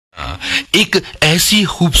एक ऐसी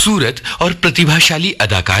खूबसूरत और प्रतिभाशाली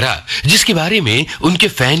अदाकारा जिसके बारे में उनके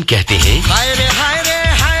फैन कहते हैं, हाय रे हाय रे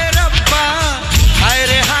हाय रब्बा, हाय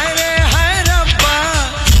रे हाय रे हाय रब्बा,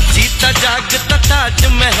 जीता जागता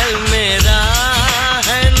ताजमहल मेरा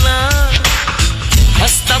है ना,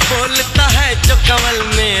 हंसता बोलता है जो कमल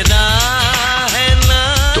मेरा है ना।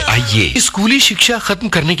 तो आइए, स्कूली शिक्षा खत्म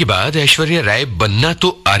करने के बाद ऐश्वर्या राय बनना तो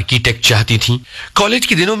आर्किटेक्ट चाहती थीं। कॉलेज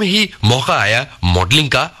के दिनों में ही मौका आया मॉडलिंग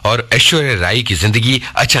का और ऐश्वर्या राय की जिंदगी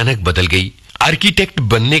अचानक बदल गई। आर्किटेक्ट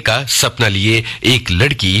बनने का सपना लिए एक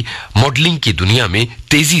लड़की मॉडलिंग की दुनिया में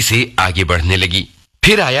तेजी से आगे बढ़ने लगी।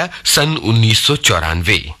 फिर आया सन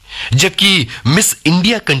 1994, जबकि मिस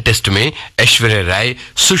इंडिया कंटेस्ट में ऐश्वर्या राय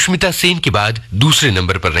सुष्मिता सेन के बाद दूसरे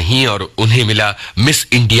नंबर पर रहीं और उन्हें मिला मिस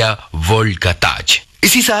इंडिया वर्ल्ड का ताज।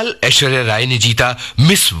 इसी साल ऐश्वर्या राय ने जीता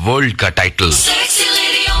मिस वर्ल्ड का टाइटल।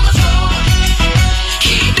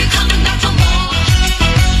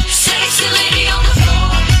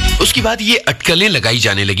 उसके बाद ये अटकलें लगाई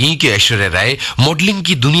जाने लगी कि ऐश्वर्या राय मॉडलिंग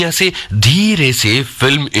की दुनिया से धीरे से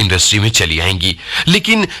फिल्म इंडस्ट्री में चली आएंगी,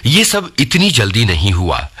 लेकिन ये सब इतनी जल्दी नहीं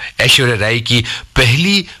हुआ। ऐश्वर्या राय की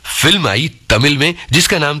पहली फिल्म आई तमिल में,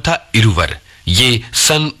 जिसका नाम था इरुवर। ये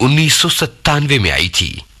सन 1997 में आई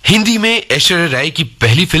थी। हिंदी में ऐश्वर्या राय की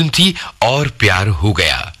पहली फिल्म थी और प्यार हो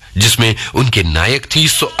गया, जिसमें उनके नायक थी।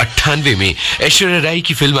 1998 में ऐश्वर्या राय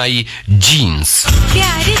की फिल्म आई जीन्स।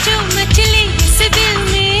 प्यार जो मचले इस दिल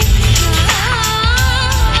में,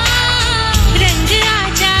 रंग आ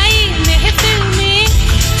जाए महफिल में,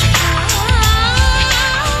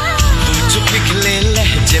 तू जो पिघले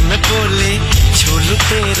लहजे में बोले, झूलू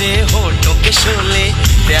तेरे होठों के शोले,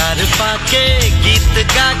 प्यार पाके गीत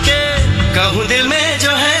गा के कहूँ दिल में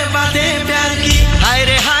जो है बातें प्यार की। हाय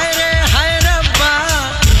रे हाय रे हाय रब्बा,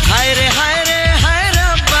 हाय रे हाय रे हाय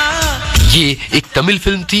रब्बा। ये एक तमिल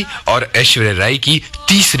फिल्म थी और ऐश्वर्या राय की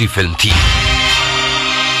तीसरी फिल्म थी।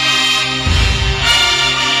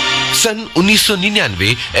 सन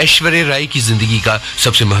 1999 ऐश्वर्या राय की जिंदगी का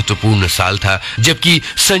सबसे महत्वपूर्ण साल था, जबकि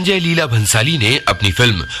संजय लीला भंसाली ने अपनी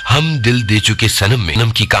फिल्म हम दिल दे चुके सनम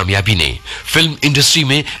में की कामयाबी ने फिल्म इंडस्ट्री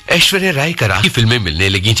में ऐश्वर्या राय का राह की फिल्में मिलने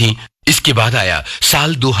लगी थीं। इसके बाद आया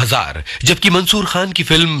साल 2000, जबकि मंसूर खान की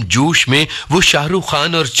फिल्म जोश में वो शाहरुख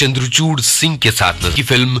खान और चंद्रचूड़ सिंह के साथ की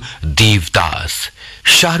फिल्म देवदास।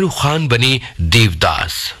 शाहरुख खान बने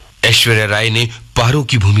देवदास, ऐश्वर्या राय ने पारो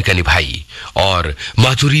की भूमिका निभाई और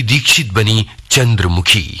माधुरी दीक्षित बनी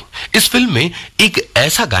चंद्रमुखी। इस फिल्म में एक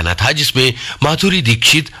ऐसा गाना था जिसमें माधुरी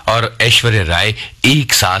दीक्षित और ऐश्वर्या राय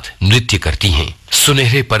एक साथ नृत्य करती हैं।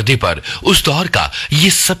 सुनहरे पर्दे पर उस दौर का ये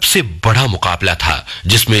सबसे बड़ा मुकाबला था,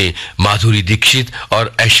 जिसमें माधुरी दीक्षित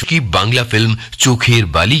और ऐश्वर्या की बांग्ला फिल्म चोखेर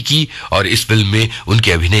बाली की और इस फिल्म में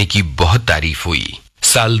उनके अभिनय की बहुत तारीफ हुई।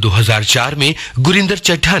 साल 2004 में गुरिंदर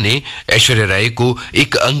चड्ढा ने ऐश्वर्या राय को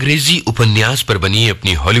एक अंग्रेजी उपन्यास पर बनी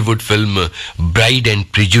अपनी Hollywood film bride and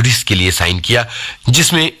prejudice के लिए साइन किया,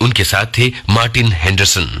 जिसमें उनके साथ थे मार्टिन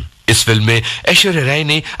हेंडरसन। इस फिल्म में ऐश्वर्या राय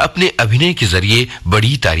ने अपने अभिनय के जरिए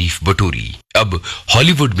बड़ी तारीफ बटोरी। अब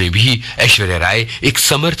हॉलीवुड में भी ऐश्वर्या राय एक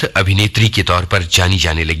समर्थ अभिनेत्री के तौर पर जानी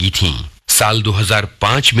जाने लगी थीं। साल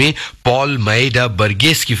 2005 में पॉल माएडा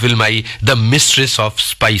बर्गेस की film I the mistress of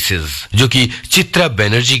spices, जो कि चित्रा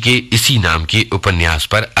बनर्जी के इसी नाम के उपन्यास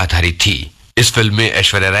पर आधारित थी। इस फिल्म में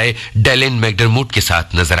ऐश्वर्या राय डेलन मैकडरमोट के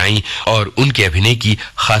साथ नजर आईं और उनके अभिनय की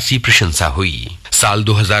खासी प्रशंसा हुई। साल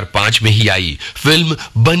 2005 में ही आई फिल्म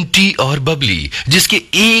बंटी और बबली, जिसके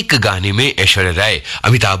एक गाने में ऐश्वर्या राय,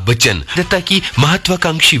 अमिताभ बच्चन दत्ता की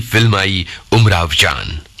महत्वाकांक्षी फिल्म आई उमराव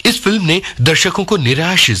जान। इस फिल्म ने दर्शकों को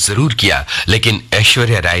निराश जरूर किया, लेकिन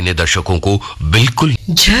ऐश्वर्या राय ने दर्शकों को बिल्कुल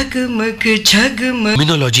झगमग झगमग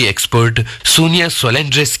मिनोलॉजी एक्सपर्ट सोनिया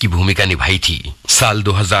सोलेंड्रेस की भूमिका निभाई थी। साल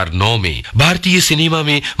 2009 में भारतीय सिनेमा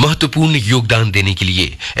में महत्वपूर्ण योगदान देने के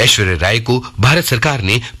लिए ऐश्वर्या राय को भारत सरकार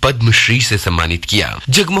ने पद्मश्री से सम्मानित किया।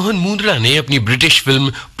 जगमोहन मुंद्रा ने अपनी ब्रिटिश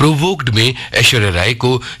फिल्म प्रोवोक्ड में ऐश्वर्या राय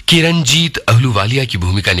को किरणजीत अहलूवालिया की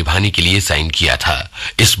भूमिका निभाने के लिए साइन किया था।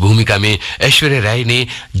 इस भूमिका में ऐश्वर्या राय ने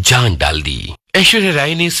जान डाल दी। ऐश्वर्या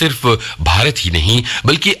राय ने सिर्फ भारत ही नहीं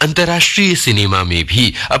बल्कि अंतर्राष्ट्रीय सिनेमा में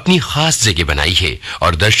भी अपनी खास जगह बनाई है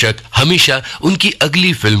और दर्शक हमेशा उनकी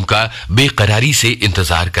अगली फिल्म का बेकरारी से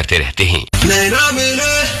इंतजार करते रहते हैं।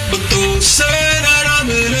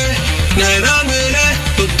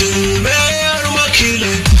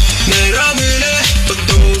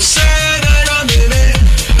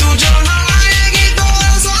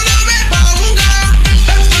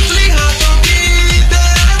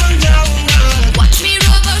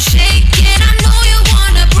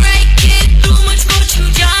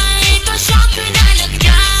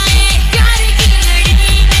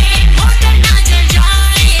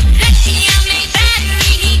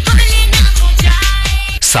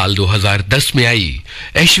 साल 2010 में आई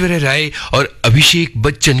ऐश्वर्या राय और अभिषेक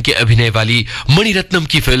बच्चन के अभिनय वाली मणिरत्नम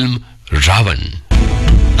की फिल्म रावण।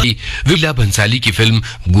 विविध भंसाली की फिल्म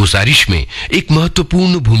गुजारिश में एक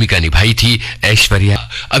महत्वपूर्ण भूमिका निभाई थी ऐश्वर्या।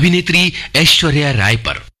 अभिनेत्री ऐश्वर्या राय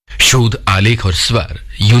पर शोध, आलेख और स्वर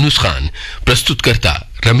यूनुस खान, प्रस्तुतकर्ता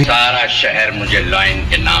रमेश। सारा शहर मुझे लॉयन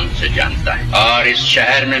के नाम से जानता है और इस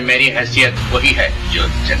शहर में मेरी हैसियत वही है जो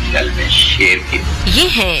जंगल में शेर की। ये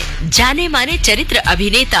है जाने माने चरित्र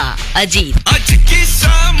अभिनेता अजीत। आज की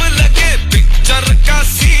शाम लगे पिक्चर का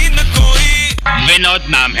सीन कोई। विनोद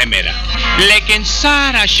नाम है मेरा, लेकिन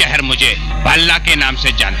सारा शहर मुझे भल्ला के नाम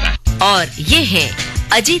से जानता है। और ये है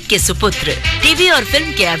अजीत के सुपुत्र, टीवी और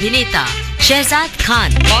फिल्म के अभिनेता शहजाद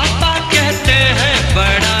खान। पापा कहते हैं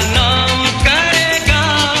बड़ा नाम करेगा।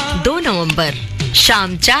 2 नवंबर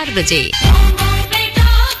शाम 4 बजे।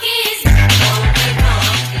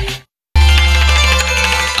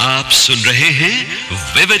 आप सुन रहे हैं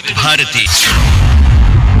विविध भारती।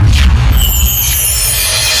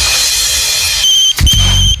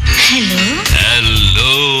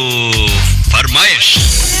 हेलो फरमाइश।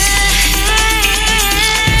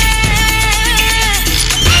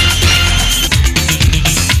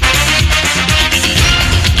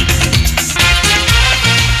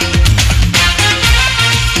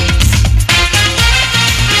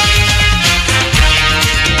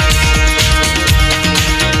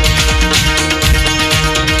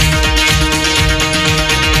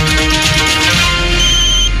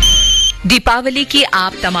 दीपावली की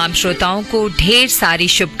आप तमाम श्रोताओं को ढेर सारी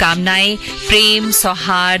शुभकामनाएं। प्रेम,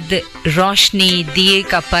 सौहार्द, रोशनी, दिए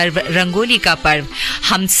का पर्व, रंगोली का पर्व,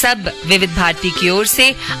 हम सब विविध भारती की ओर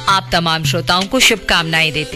से आप तमाम श्रोताओं को शुभकामनाएं देते हैं।